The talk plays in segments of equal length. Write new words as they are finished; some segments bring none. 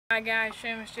Hi guys,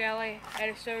 Seamus Jelly at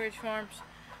Esto Ridge Farms.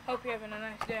 Hope you're having a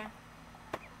nice day.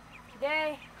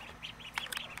 Today,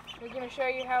 we're going to show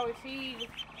you how we feed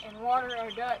and water our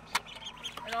ducks,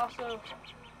 and also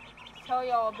tell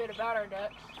y'all a bit about our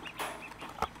ducks.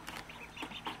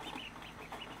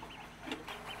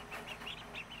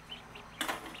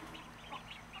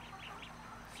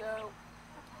 So,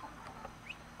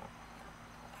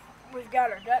 we've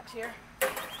got our ducks here.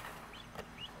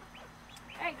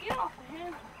 Hey, get off of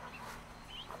him.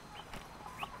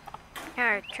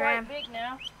 Alright, Tram. Quite big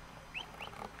now.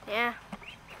 Yeah,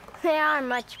 they are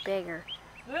much bigger.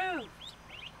 Move!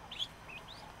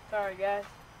 Sorry guys.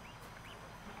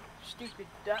 Stupid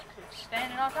ducks are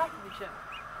standing on top of each other.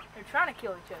 They're trying to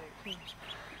kill each other, it seems.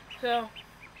 So,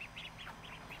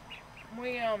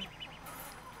 I'm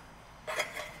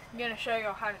gonna show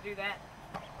y'all how to do that.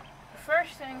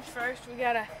 First things first, we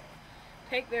gotta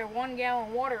take their 1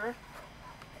 gallon water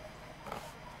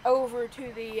over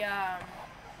to the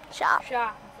Shop. and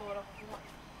fill it up.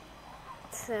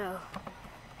 So,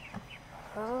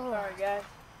 Sorry guys.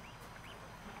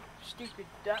 Stupid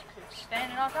ducks are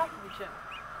standing on top of each other.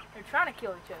 They're trying to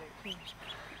kill each other, it seems.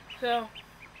 So,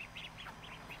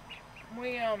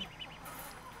 I'm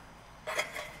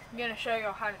gonna show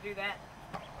y'all how to do that.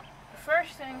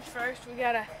 First things first, we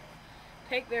gotta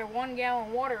take their 1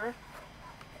 gallon water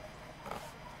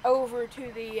over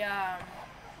to the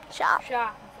shop.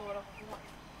 and fill it up.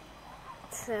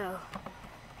 So,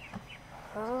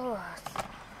 So,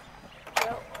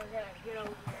 we're gonna get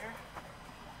over here.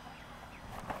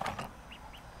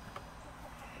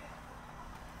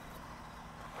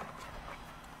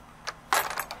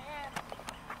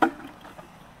 And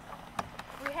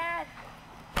we had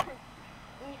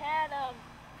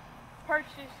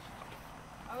purchased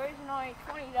originally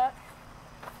 20 ducks.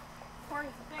 Of course,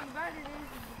 the thing about it is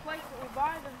the place that we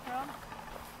buy them from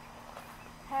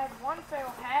had one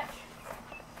fail hatch,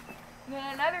 and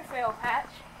then another fail hatch,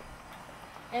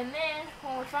 and then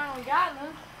when we finally got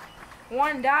them,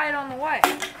 one died on the way,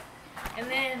 and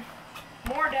then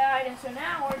more died, and so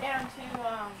now we're down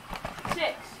to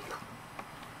 6.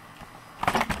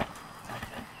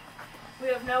 We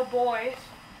have no boys,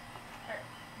 or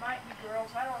might be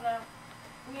girls, I don't know.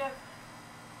 We have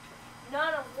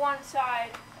none of one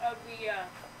side of the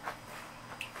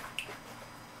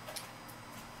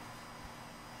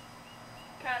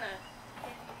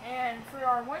and for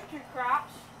our winter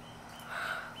crops,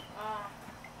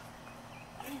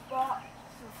 we bought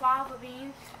some fava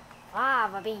beans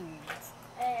lava beans.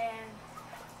 and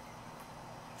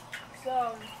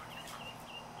some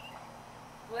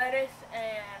lettuce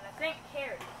and I think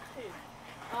carrots too.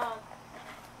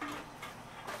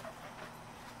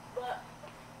 But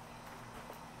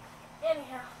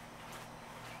anyhow,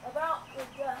 about the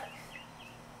ducks,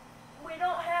 we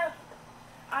don't have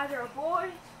either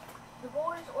the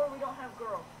boys, or we don't have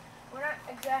girls. We're not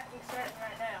exactly certain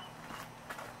right now.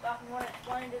 Doc, you want to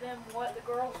explain to them what the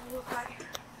girls look like?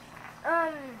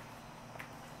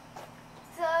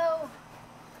 So,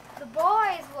 the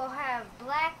boys will have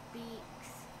black beaks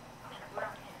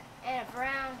and a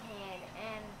brown head,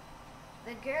 and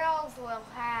the girls will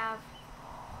have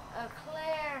a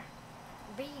clear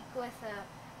beak with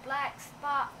a black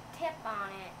spot tip on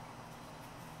it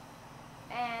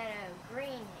and a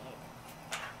green head.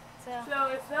 So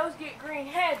if those get green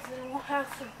heads, then we'll have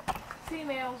some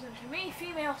females, and to me,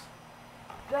 females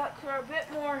ducks are a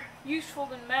bit more useful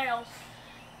than males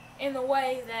in the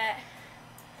way that,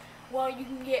 well, you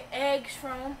can get eggs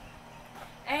from them,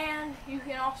 and you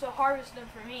can also harvest them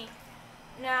for meat.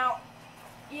 Now,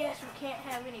 yes, we can't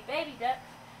have any baby ducks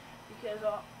because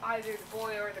either the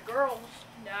boy or the girls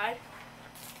died.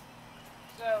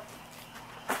 So,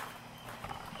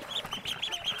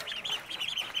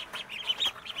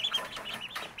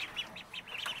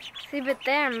 see, but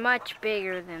they're much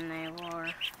bigger than they were.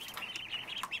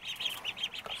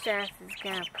 Seth is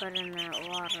gonna put in that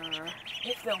water.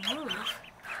 if they'll move,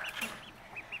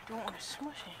 don't want to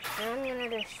smush it. I'm gonna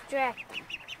distract them.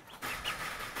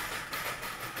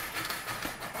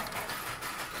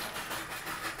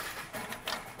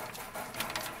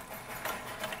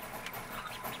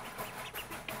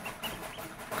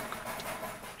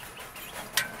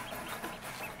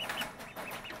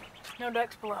 No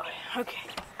ducks below it. Okay.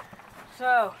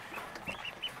 So,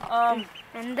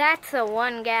 And that's a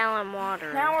 1 gallon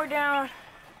water. now we're down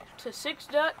to 6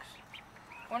 ducks.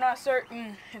 We're not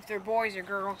certain if they're boys or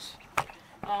girls.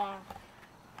 At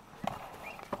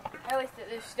least at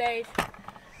this stage.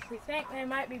 We think they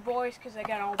might be boys because they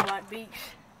got all black beaks.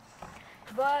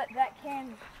 But that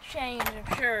can change,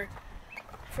 I'm sure,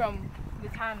 from the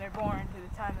time they're born to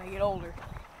the time they get older.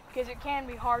 Because it can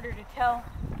be harder to tell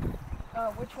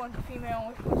which one's a female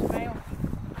and which one's a male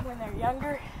when they're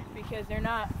younger, because they're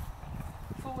not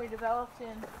fully developed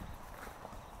and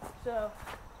so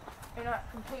they're not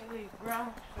completely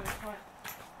grown, so it's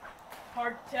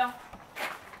hard to tell.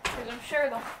 Because I'm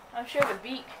sure the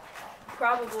beak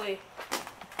probably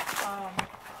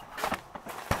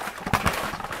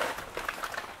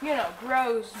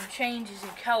grows and changes in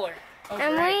color.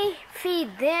 And we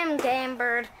feed them game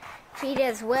bird feed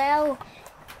as well.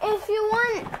 If you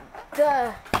want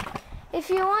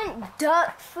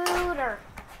duck food or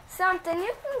something,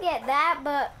 you can get that,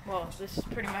 but well, this is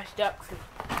pretty much duck food.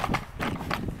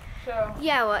 So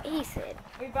yeah, what he said.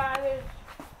 We buy this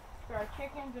for our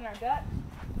chickens and our ducks.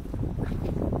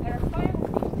 And our plan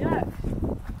with these ducks,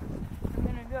 I'm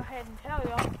gonna go ahead and tell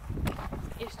y'all,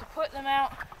 is to put them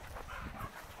out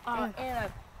in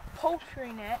a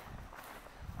poultry net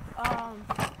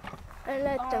And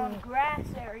let them grass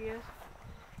areas,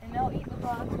 and they'll eat the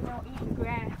bugs and they'll eat the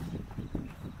grass,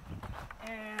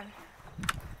 and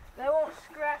they won't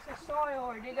scratch the soil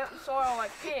or dig up the soil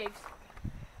like pigs,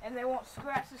 and they won't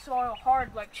scratch the soil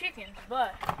hard like chickens,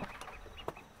 but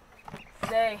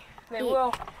they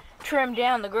will trim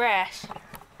down the grass.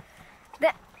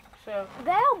 So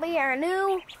that'll be our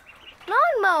new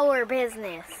lawnmower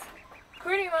business.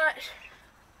 Pretty much.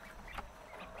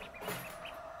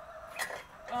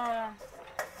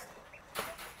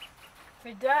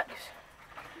 The ducks,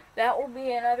 that will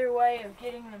be another way of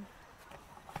getting them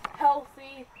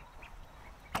healthy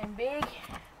and big.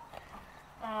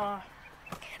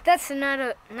 That's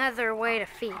another way to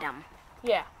feed them.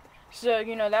 Yeah, so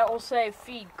that will save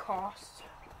feed costs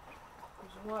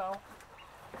as well.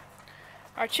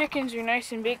 Our chickens are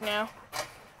nice and big now,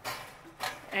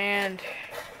 and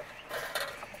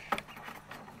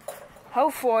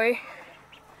hopefully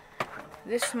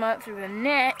this month or the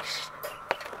next,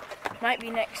 might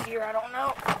be next year, I don't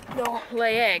know, they'll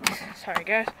lay eggs. Sorry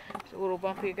guys, it's a little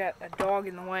bumpy. I got a dog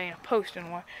in the way and a post in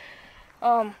the way.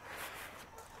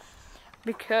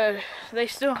 Because they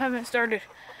still haven't started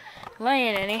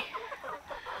laying any,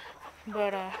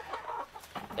 but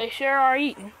they sure are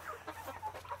eating.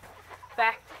 In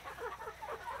fact,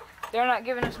 they're not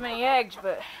giving us many eggs,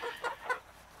 but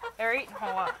they're eating a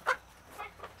whole lot.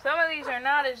 Some of these are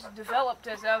not as developed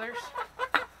as others.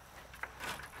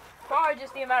 Probably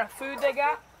just the amount of food they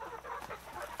got.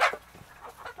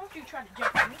 Don't you try to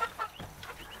jump at me.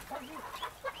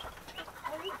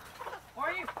 Where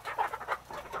are you?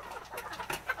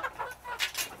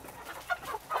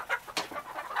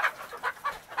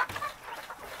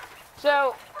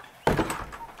 So,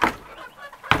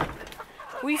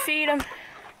 we feed them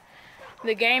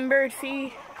the game bird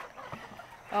feed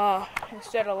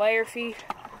instead of layer feed,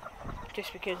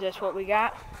 just because that's what we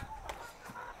got.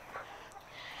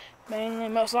 Mainly,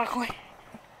 most likely.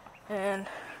 And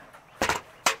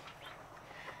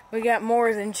we got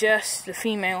more than just the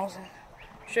females. I'm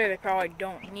sure they probably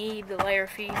don't need the layer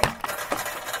feed. Because,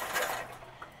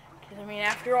 I mean,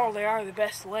 after all, they are the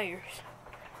best layers.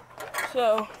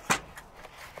 So,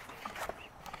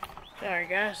 sorry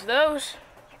guys,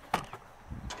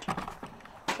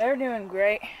 they're doing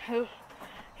great. Those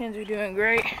hens are doing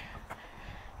great.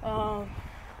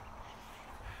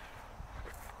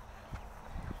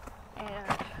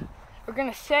 And we're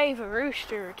gonna save a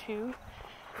rooster or two,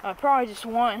 probably just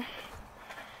one,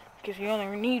 because we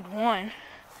only need one.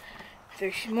 If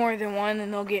there's more than one, then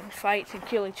they'll get in fights and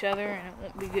kill each other, and it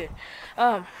won't be good.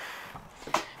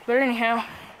 But anyhow,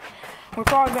 we're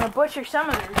probably gonna butcher some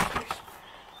of the roosters,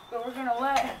 but we're gonna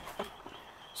let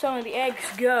some of the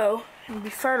eggs go and be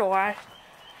fertilized,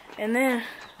 and then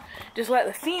just let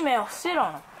the female sit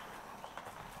on them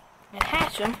and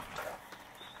hatch them,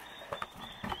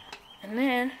 and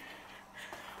then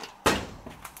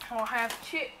we'll have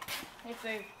chicks, if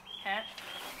they hatch,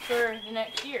 for the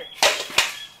next year.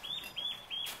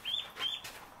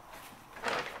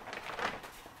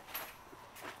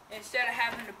 Instead of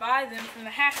having to buy them from the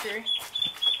hatchery,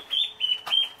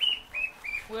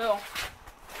 we'll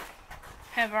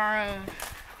have our own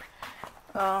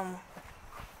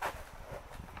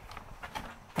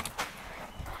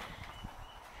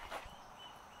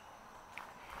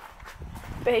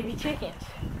baby chickens.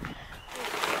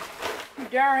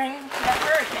 During that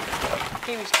hurricane,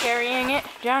 he was carrying it.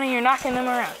 Johnny, you're knocking them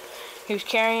around. He was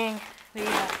carrying the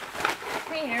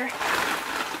cleaner,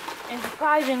 and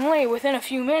surprisingly, within a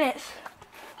few minutes,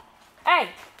 hey,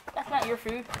 that's not your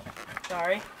food.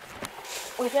 Sorry.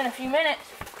 Within a few minutes,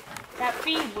 that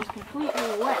feed was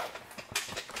completely wet.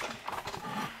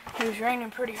 It was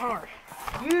raining pretty hard.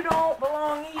 You don't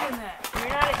belong eating that. You're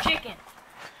not a chicken.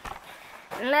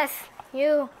 Unless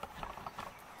you...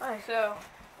 So,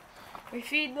 We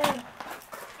feed them,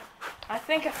 I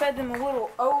think I fed them a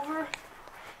little over,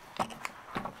 but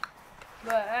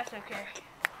that's okay.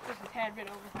 Just a tad bit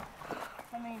over.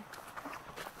 I mean,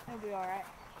 it'll be alright.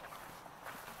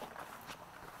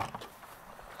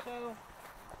 So,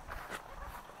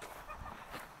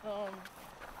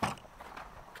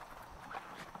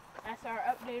 that's our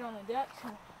update on the ducks,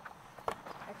 and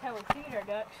that's how we feed our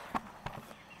ducks.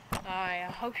 I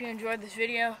hope you enjoyed this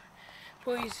video.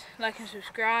 Please like and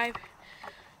subscribe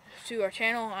to our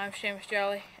channel. I'm Shamus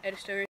Jolly, Editor.